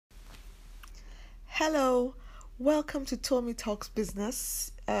Hello, welcome to Tommy Talks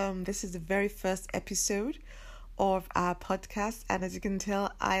Business. This is the very first episode of our podcast, and as you can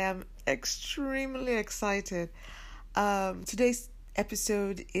tell, I am extremely excited. Today's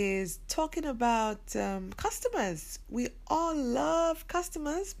episode is talking about customers. We all love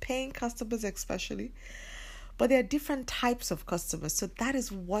customers, paying customers especially, but there are different types of customers. So that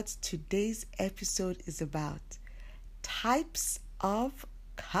is what today's episode is about. Types of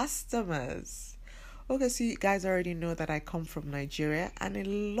customers. Okay, so you guys already know that I come from Nigeria, and a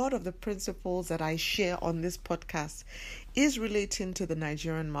lot of the principles that I share on this podcast is relating to the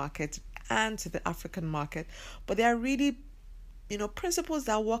Nigerian market and to the African market. But they are really, principles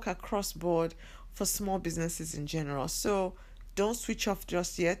that work across board for small businesses in general. So don't switch off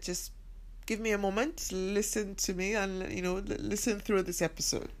just yet. Just give me a moment, listen to me, and listen through this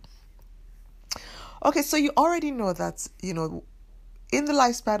episode. Okay, so you already know that, in the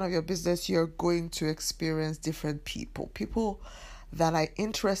lifespan of your business, you're going to experience different people that are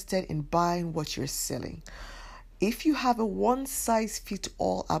interested in buying what you're selling. If you have a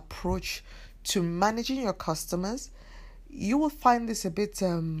one-size-fits-all approach to managing your customers, you will find this a bit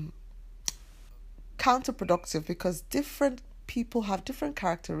counterproductive, because different people have different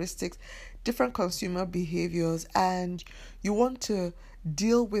characteristics, different consumer behaviors, and you want to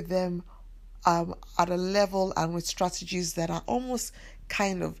deal with them at a level and with strategies that are almost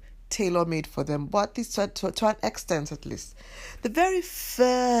kind of tailor-made for them, but this to an extent at least. The very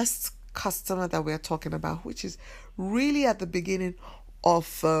first customer that we're talking about, which is really at the beginning of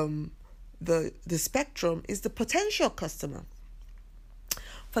the spectrum, is the potential customer.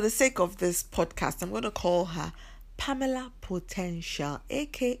 For the sake of this podcast, I'm going to call her Pamela Potential,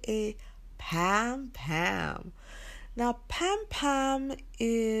 aka Pam. Now, Pam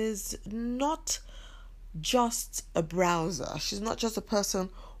is not just a browser. She's not just a person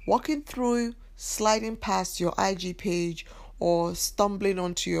walking through, sliding past your IG page or stumbling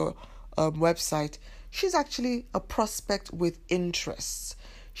onto your website. She's actually a prospect with interests.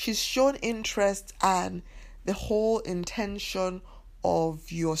 She's shown interest, and the whole intention of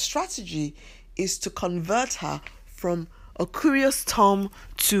your strategy is to convert her from a curious Tom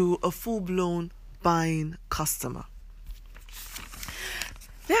to a full-blown buying customer.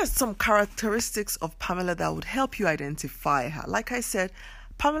 There are some characteristics of Pamela that would help you identify her. Like I said,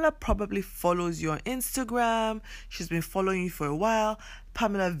 Pamela probably follows you on Instagram. She's been following you for a while.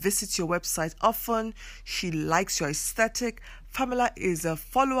 Pamela visits your website often. She likes your aesthetic. Pamela is a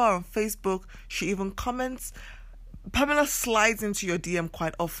follower on Facebook. She even comments. Pamela slides into your DM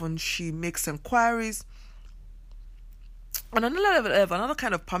quite often. She makes inquiries. And another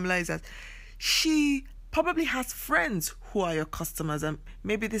kind of Pamela is that she probably has friends who are your customers, and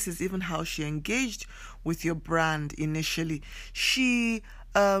maybe this is even how she engaged with your brand initially. She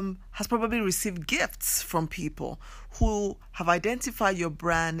has probably received gifts from people who have identified your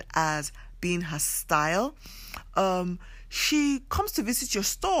brand as being her style. She comes to visit your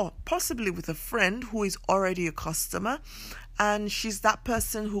store, possibly with a friend who is already a customer, and she's that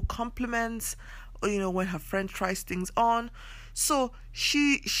person who compliments, when her friend tries things on. So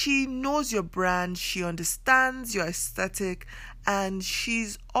she knows your brand, she understands your aesthetic, and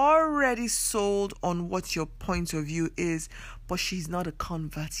she's already sold on what your point of view is, but she's not a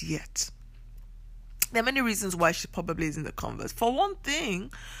convert yet. There are many reasons why she probably isn't a convert. For one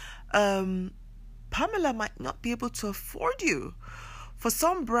thing, Pamela might not be able to afford you. For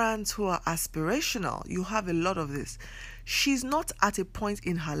some brands who are aspirational, you have a lot of this. She's not at a point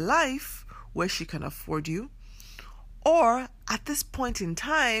in her life where she can afford you. Or at this point in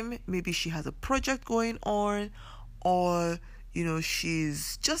time, maybe she has a project going on, or,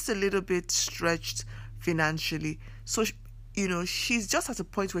 she's just a little bit stretched financially. So, she's just at a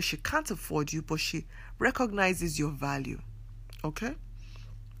point where she can't afford you, but she recognizes your value. Okay?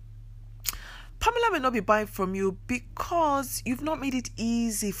 Pamela may not be buying from you because you've not made it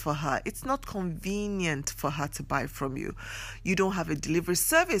easy for her. It's not convenient for her to buy from you. You don't have a delivery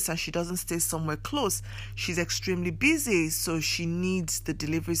service, and she doesn't stay somewhere close. She's extremely busy, so she needs the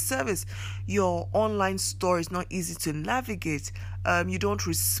delivery service. Your online store is not easy to navigate. You don't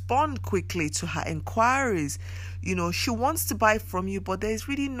respond quickly to her inquiries. She wants to buy from you, but there's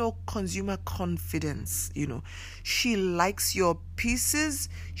really no consumer confidence. She likes your pieces,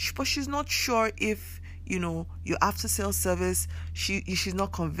 but she's not sure if, your after sales service, she's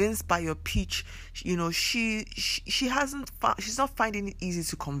not convinced by your pitch. She's not finding it easy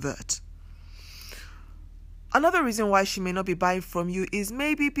to convert. Another reason why she may not be buying from you is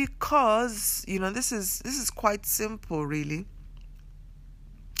maybe because, this is quite simple, really.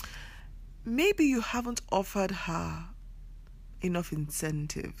 Maybe you haven't offered her enough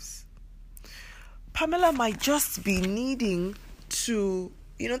incentives. Pamela might just be needing to,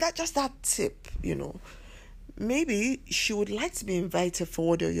 that tip, Maybe she would like to be invited for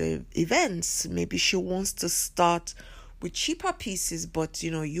one of your events. Maybe she wants to start with cheaper pieces, but,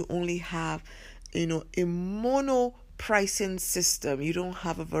 you only have, a mono pricing system. You don't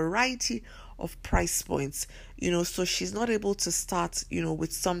have a variety of price points, so she's not able to start,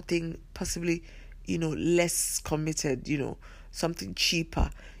 with something possibly, less committed, something cheaper.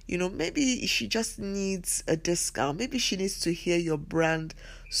 Maybe she just needs a discount. Maybe she needs to hear your brand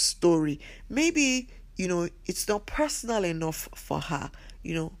story. Maybe, it's not personal enough for her.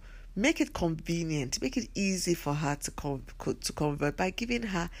 Make it convenient, make it easy for her to convert by giving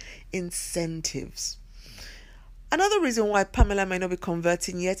her incentives. Another reason why Pamela might not be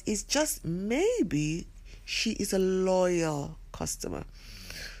converting yet is just maybe she is a loyal customer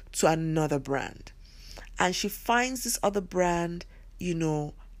to another brand. And she finds this other brand,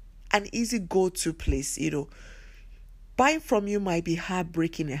 an easy go-to place, Buying from you might be her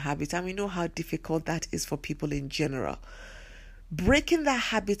breaking a habit, and we know how difficult that is for people in general. Breaking that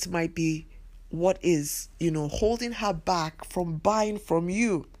habit might be what is, holding her back from buying from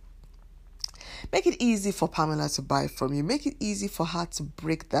you. Make it easy for Pamela to buy from you. Make it easy for her to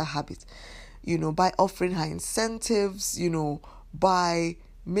break that habit, by offering her incentives, by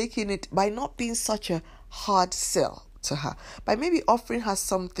not being such a hard sell to her, by maybe offering her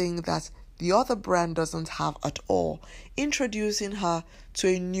something that the other brand doesn't have at all, introducing her to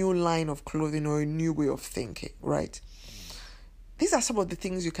a new line of clothing or a new way of thinking, right? These are some of the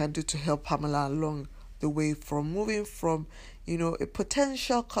things you can do to help Pamela along the way from moving from, a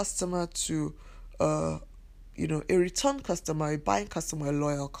potential customer to, a return customer, a buying customer, a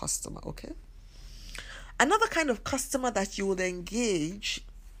loyal customer, okay? Another kind of customer that you would engage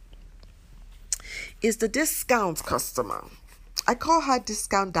is the discount customer. I call her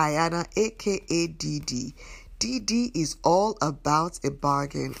Discount Diana, aka DD. DD is all about a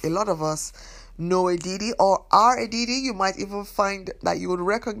bargain. A lot of us know a DD or are a DD. You might even find that you would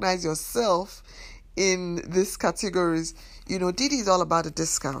recognize yourself in these categories. DD is all about a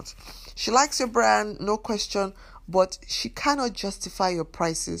discount. She likes your brand, no question, but she cannot justify your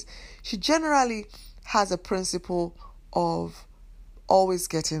prices. She generally has a principle of always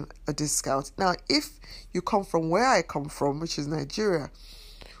getting a discount. Now, if you come from where I come from, which is Nigeria,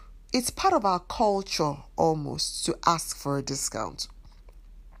 it's part of our culture almost to ask for a discount.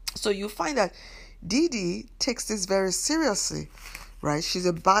 So you find that Didi takes this very seriously, right? She's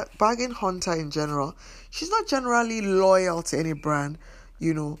a bargain hunter in general. She's not generally loyal to any brand.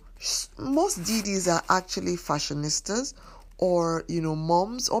 Most Didis are actually fashionistas or,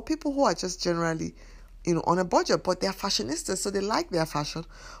 moms or people who are just generally on a budget, but they're fashionistas, so they like their fashion.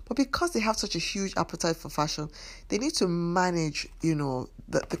 But because they have such a huge appetite for fashion, they need to manage,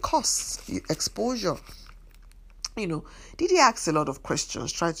 the costs, exposure. Didi asks a lot of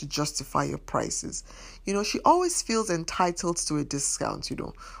questions, try to justify your prices. She always feels entitled to a discount.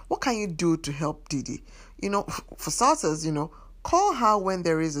 What can you do to help Didi? For starters, call her when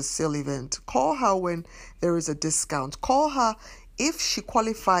there is a sale event. Call her when there is a discount. Call her if she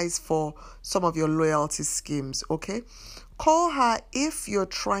qualifies for some of your loyalty schemes, okay? Call her if you're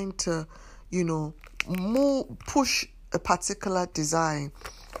trying to, push a particular design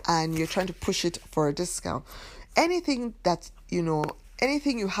and you're trying to push it for a discount. Anything that,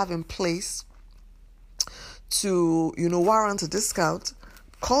 anything you have in place to, warrant a discount,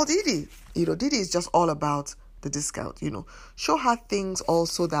 call Didi. Didi is just all about the discount. Show her things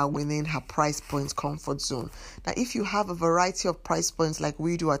also that are within her price point comfort zone. Now, if you have a variety of price points like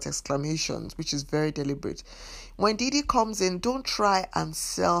we do at Exclamations, which is very deliberate, when Didi comes in, don't try and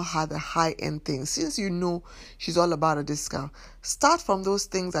sell her the high-end things. Since she's all about a discount, start from those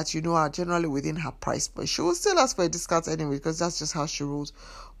things that are generally within her price point. She will still ask for a discount anyway because that's just how she rolls.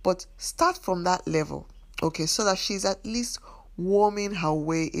 But start from that level, okay, so that she's at least warming her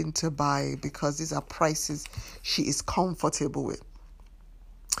way into buying because these are prices she is comfortable with.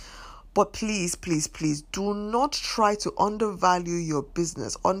 But please, please, please do not try to undervalue your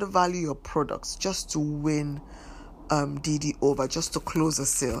business, undervalue your products just to win Didi over, just to close a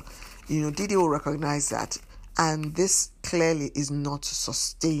sale. Didi will recognize that, and this clearly is not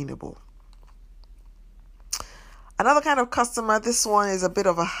sustainable. Another kind of customer, this one is a bit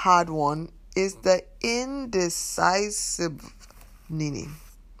of a hard one, is the indecisive Nini.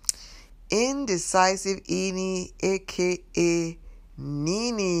 Indecisive Ini, aka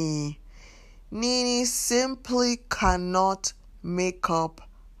Nini. Nini simply cannot make up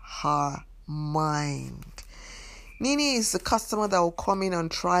her mind. Nini is the customer that will come in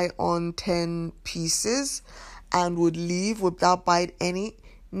and try on 10 pieces and would leave without buying any.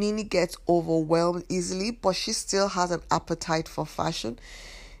 Nini gets overwhelmed easily, but she still has an appetite for fashion.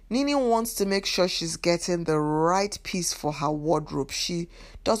 Nini wants to make sure she's getting the right piece for her wardrobe. She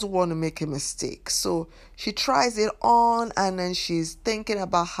doesn't want to make a mistake. So she tries it on, and then she's thinking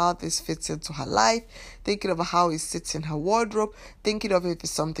about how this fits into her life, thinking of how it sits in her wardrobe, thinking of if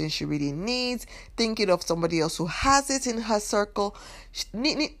it's something she really needs, thinking of somebody else who has it in her circle.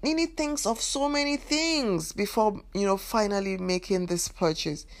 Nini thinks of so many things before, finally making this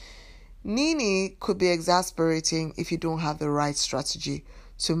purchase. Nini could be exasperating if you don't have the right strategy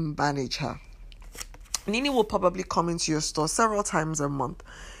to manage her. Nini will probably come into your store several times a month.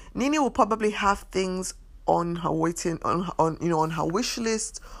 Nini will probably have things on her on her wish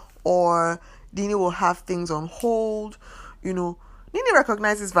list, or Nini will have things on hold. Nini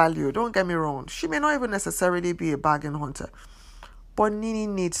recognizes value. Don't get me wrong. She may not even necessarily be a bargain hunter, but Nini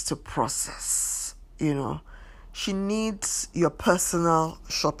needs to process. She needs your personal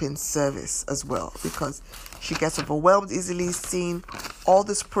shopping service as well, because she gets overwhelmed easily seeing all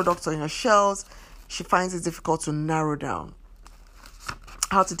these products on your shelves. She finds it difficult to narrow down.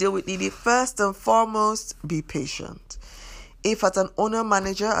 How to deal with Nini? First and foremost, be patient. If as an owner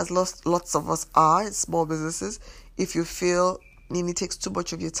manager, as lots of us are in small businesses, if you feel Nini takes too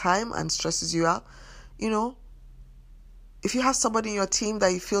much of your time and stresses you out, if you have somebody in your team that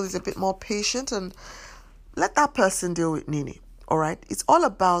you feel is a bit more patient, and let that person deal with Nini. All right. It's all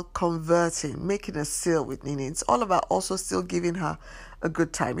about converting, making a sale with Nini. It's all about also still giving her a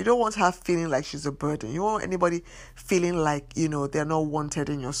good time. You don't want her feeling like she's a burden. You don't want anybody feeling like, they're not wanted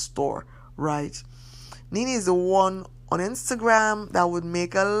in your store, right? Nini is the one on Instagram that would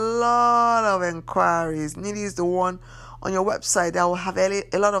make a lot of inquiries. Nini is the one on your website that will have a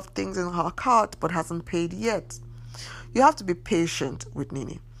lot of things in her cart but hasn't paid yet. You have to be patient with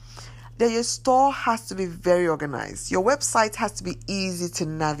Nini. Then your store has to be very organized. Your website has to be easy to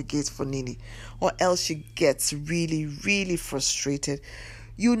navigate for Nini, or else she gets really, really frustrated.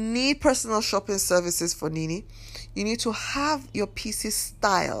 You need personal shopping services for Nini. You need to have your pieces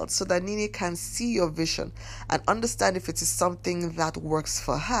styled so that Nini can see your vision and understand if it is something that works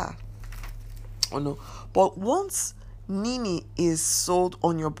for her or no. But once Nini is sold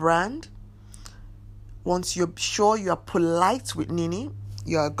on your brand, once you're sure you are polite with Nini,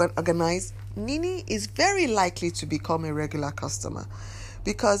 you are organized, Nini is very likely to become a regular customer,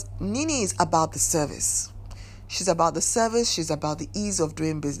 because Nini is about the service. She's about the service. She's about the ease of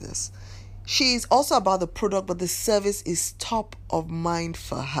doing business. She is also about the product, but the service is top of mind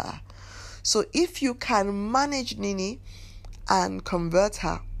for her. So if you can manage Nini and convert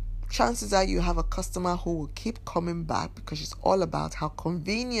her, chances are you have a customer who will keep coming back, because it's all about how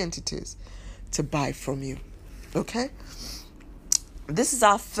convenient it is to buy from you. Okay? This is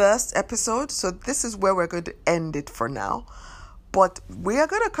our first episode, so this is where we're going to end it for now. But we are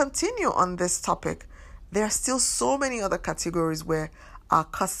going to continue on this topic. There are still so many other categories where our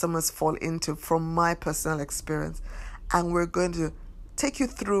customers fall into from my personal experience. And we're going to take you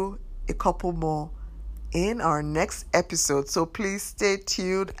through a couple more in our next episode. So please stay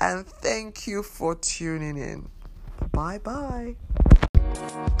tuned, and thank you for tuning in. Bye-bye.